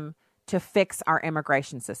system to fix our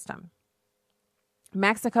immigration system.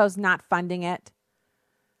 Mexico's not funding it.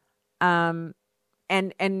 And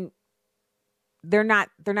they're not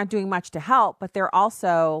doing much to help, but they're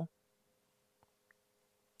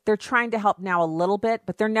trying to help now a little bit,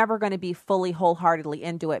 but they're never going to be fully wholeheartedly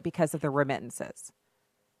into it because of the remittances.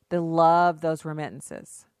 They love those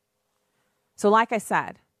remittances. So like I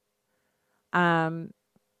said,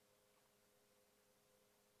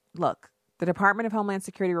 look, the Department of Homeland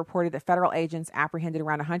Security reported that federal agents apprehended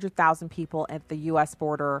around 100,000 people at the U.S.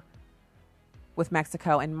 border with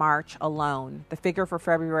Mexico in March alone. The figure for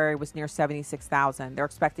February was near 76,000. They're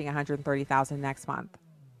expecting 130,000 next month.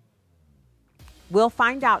 We'll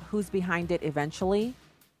find out who's behind it eventually.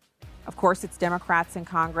 Of course, it's Democrats in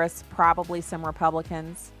Congress, probably some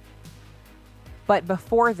Republicans. But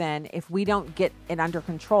before then, if we don't get it under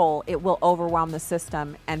control, it will overwhelm the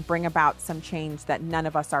system and bring about some change that none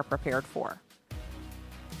of us are prepared for.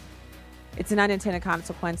 It's an unintended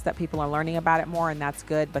consequence that people are learning about it more, and that's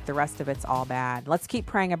good, but the rest of it's all bad. Let's keep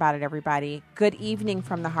praying about it, everybody. Good evening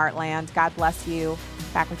from the Heartland. God bless you.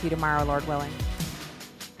 Back with you tomorrow, Lord willing.